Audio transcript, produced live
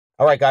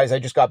All right, guys, I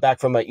just got back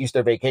from my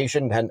Easter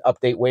vacation, had an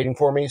update waiting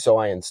for me, so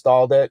I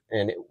installed it,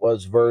 and it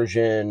was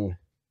version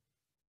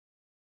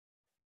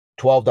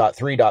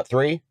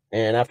 12.3.3.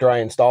 And after I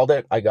installed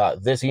it, I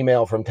got this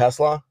email from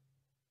Tesla,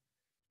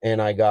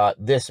 and I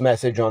got this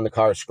message on the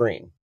car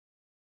screen.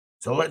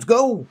 So let's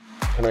go.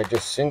 Can I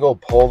just single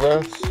pull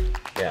this?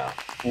 Yeah,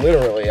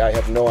 literally, I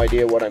have no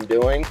idea what I'm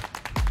doing.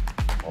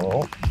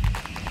 Oh.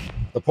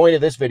 The point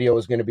of this video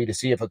is going to be to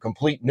see if a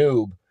complete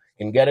noob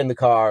can get in the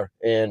car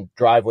and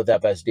drive with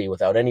FSD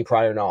without any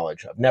prior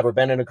knowledge. I've never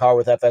been in a car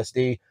with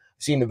FSD. I've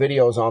seen the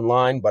videos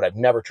online, but I've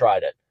never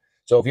tried it.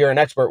 So if you're an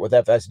expert with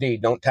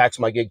FSD, don't tax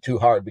my gig too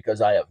hard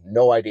because I have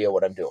no idea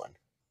what I'm doing.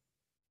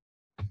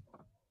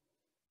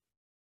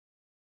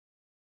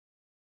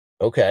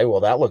 Okay,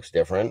 well, that looks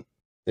different.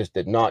 This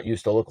did not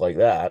used to look like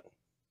that.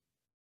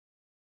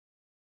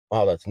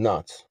 Wow, that's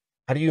nuts.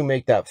 How do you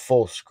make that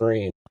full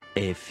screen?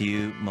 A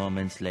few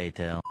moments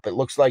later. It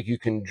looks like you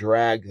can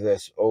drag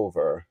this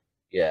over.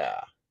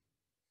 Yeah.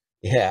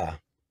 Yeah.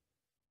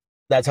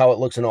 That's how it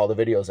looks in all the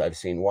videos I've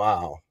seen.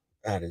 Wow,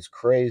 that is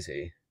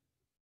crazy.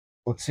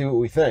 Let's see what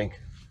we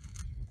think.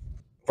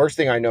 First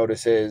thing I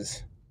notice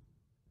is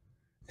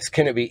it's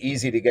going to be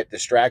easy to get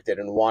distracted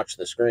and watch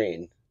the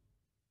screen.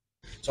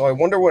 So I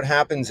wonder what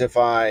happens if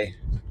I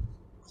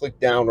click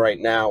down right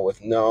now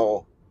with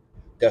no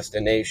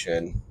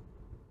destination.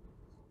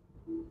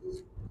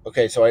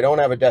 Okay, so I don't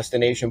have a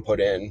destination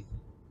put in.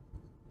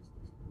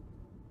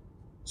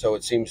 So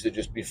it seems to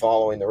just be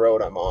following the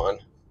road I'm on.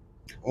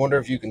 I wonder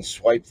if you can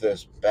swipe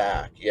this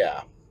back.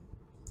 Yeah.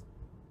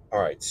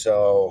 All right,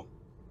 so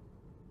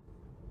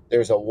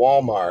there's a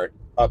Walmart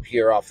up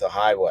here off the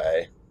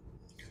highway.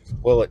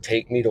 Will it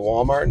take me to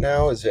Walmart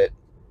now? Is it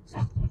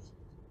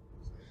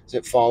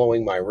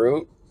following my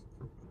route?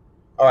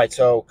 All right,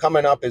 so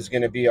coming up is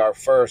going to be our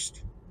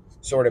first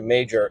sort of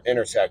major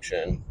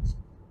intersection.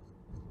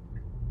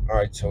 All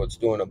right, so it's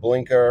doing a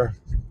blinker.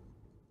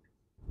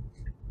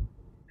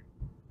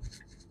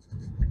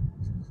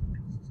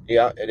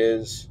 Yeah, it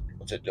is.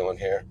 What's it doing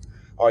here?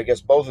 Oh, I guess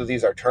both of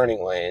these are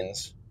turning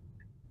lanes.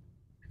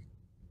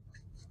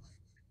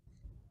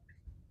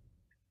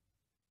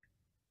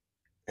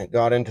 It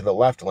got into the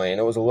left lane.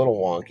 It was a little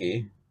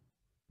wonky.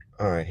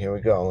 All right, here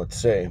we go.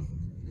 Let's see.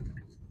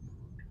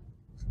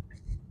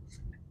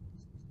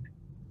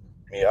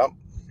 Yep.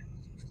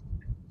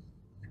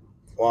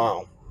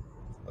 Wow.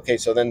 Okay,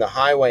 so then the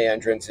highway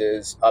entrance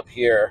is up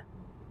here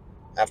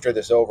after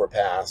this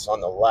overpass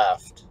on the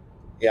left.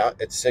 Yeah,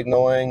 it's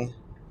signaling.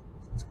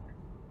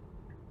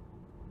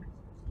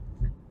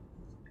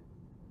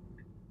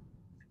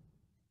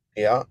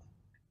 Yeah.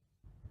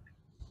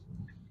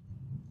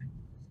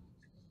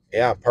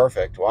 Yeah,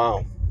 perfect.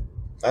 Wow.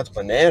 That's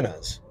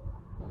bananas.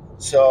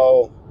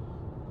 So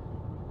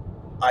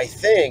I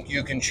think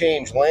you can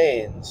change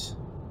lanes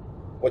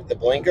with the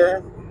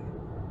blinker.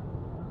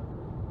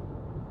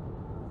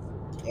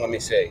 Let me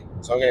see.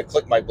 So I'm going to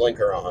click my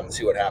blinker on and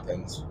see what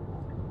happens.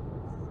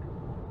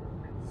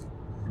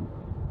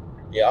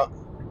 Yeah.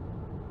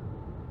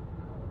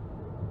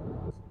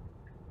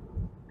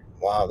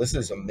 Wow, this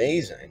is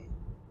amazing.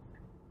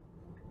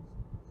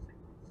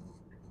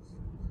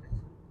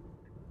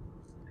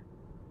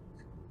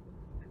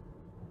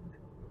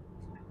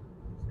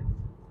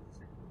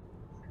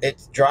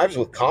 It drives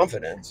with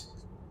confidence.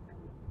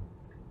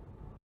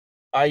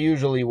 I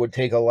usually would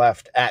take a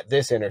left at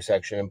this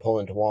intersection and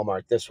pull into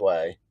Walmart this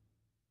way.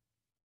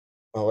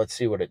 Well, let's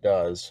see what it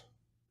does.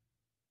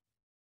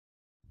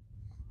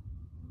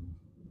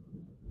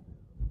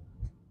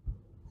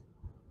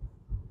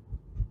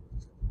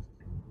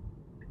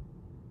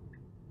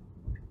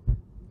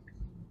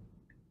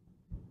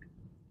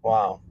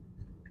 Wow.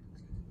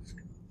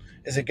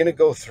 Is it going to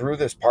go through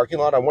this parking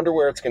lot? I wonder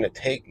where it's going to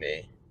take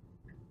me.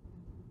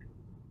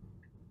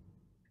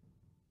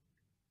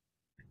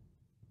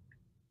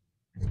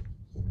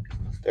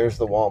 There's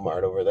the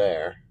Walmart over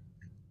there.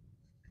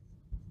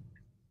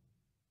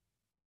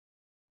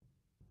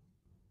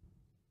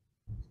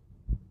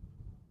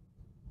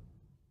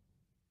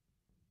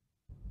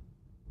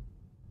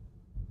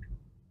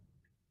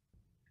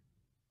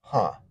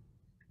 Huh.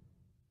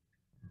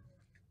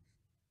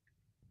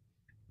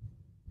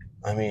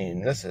 I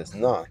mean, this is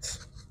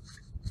nuts.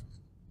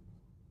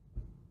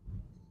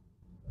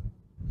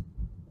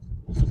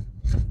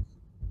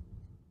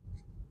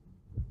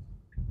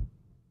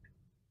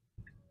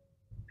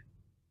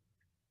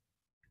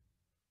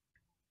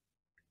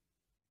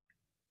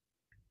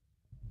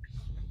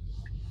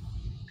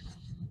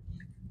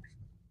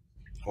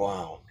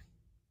 Wow.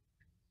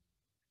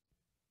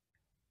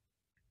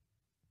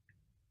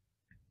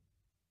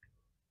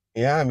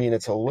 Yeah, I mean,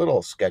 it's a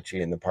little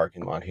sketchy in the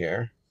parking lot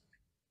here.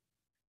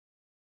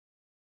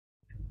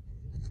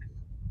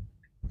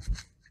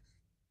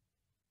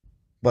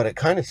 But it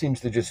kind of seems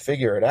to just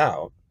figure it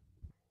out.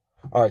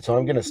 All right, so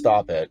I'm going to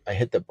stop it. I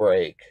hit the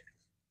brake.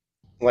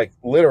 Like,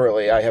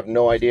 literally, I have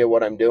no idea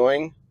what I'm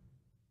doing.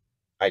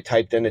 I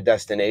typed in a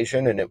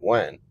destination and it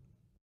went.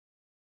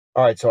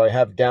 All right, so I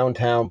have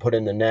downtown put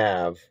in the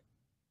nav.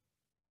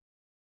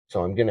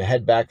 So I'm going to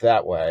head back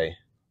that way.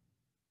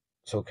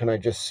 So can I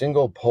just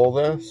single pull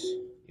this?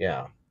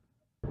 Yeah.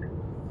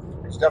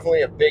 There's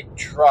definitely a big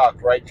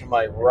truck right to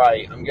my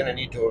right. I'm going to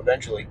need to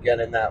eventually get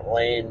in that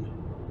lane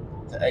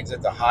to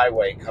exit the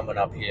highway coming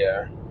up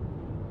here.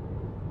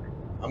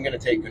 I'm going to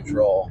take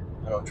control.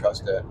 I don't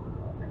trust it.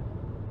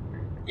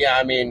 Yeah,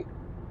 I mean,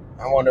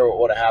 I wonder what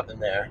would have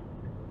happened there.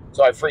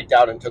 So I freaked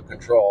out and took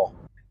control.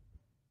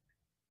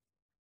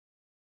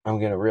 I'm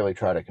going to really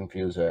try to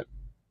confuse it.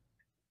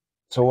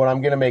 So what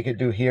I'm going to make it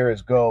do here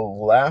is go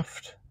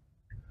left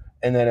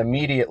and then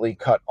immediately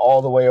cut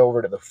all the way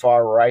over to the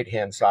far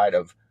right-hand side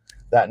of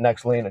that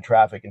next lane of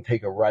traffic and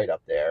take a right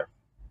up there.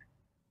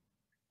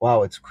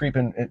 Wow, it's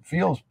creeping. It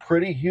feels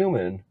pretty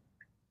human.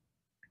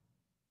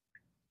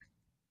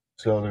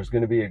 So there's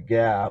going to be a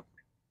gap.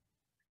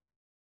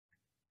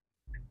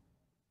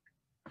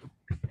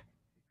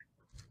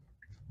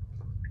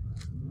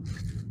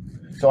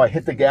 So I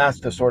hit the gas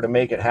to sort of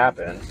make it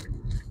happen.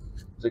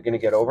 Is it going to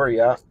get over?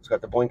 Yeah, it's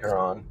got the blinker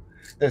on.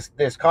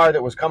 This car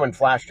that was coming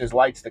flashed his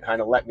lights to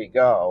kind of let me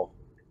go.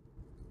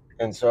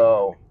 And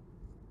so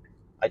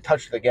I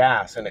touched the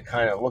gas and it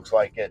kind of looks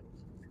like it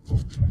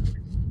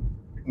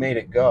made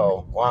it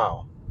go.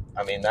 Wow.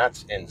 I mean,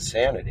 that's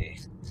insanity.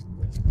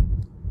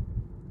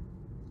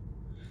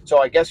 So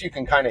I guess you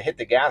can kind of hit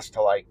the gas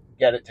to like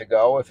get it to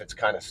go if it's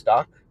kind of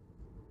stuck.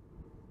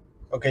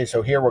 Okay,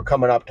 so here we're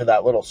coming up to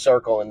that little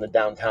circle in the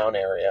downtown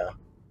area.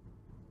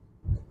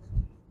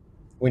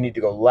 We need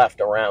to go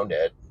left around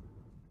it.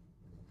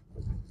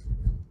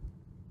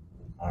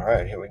 All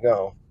right, here we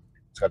go.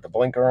 It's got the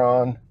blinker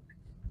on.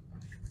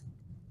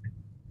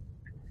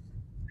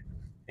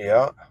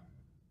 Yeah.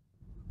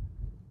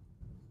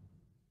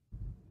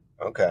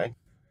 Okay.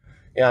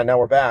 Yeah, now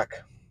we're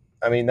back.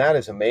 I mean, that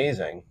is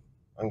amazing.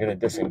 I'm going to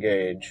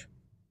disengage.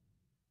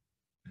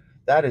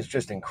 That is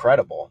just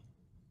incredible.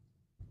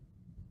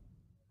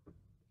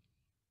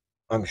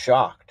 I'm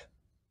shocked.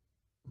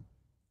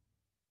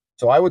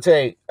 So I would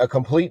say a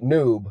complete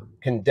noob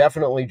can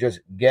definitely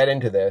just get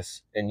into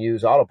this and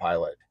use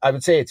autopilot. I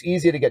would say it's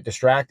easy to get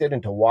distracted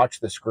and to watch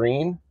the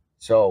screen,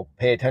 so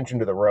pay attention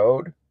to the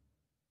road.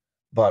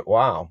 But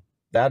wow,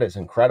 that is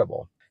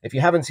incredible. If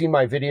you haven't seen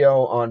my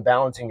video on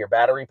balancing your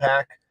battery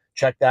pack,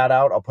 check that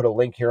out. I'll put a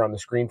link here on the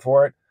screen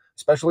for it,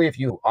 especially if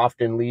you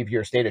often leave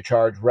your state of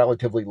charge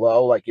relatively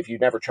low, like if you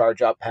never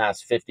charge up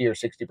past 50 or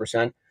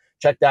 60%.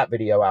 Check that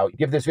video out.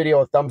 Give this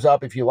video a thumbs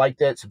up if you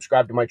liked it.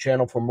 Subscribe to my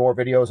channel for more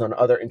videos on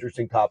other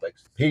interesting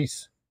topics.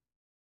 Peace.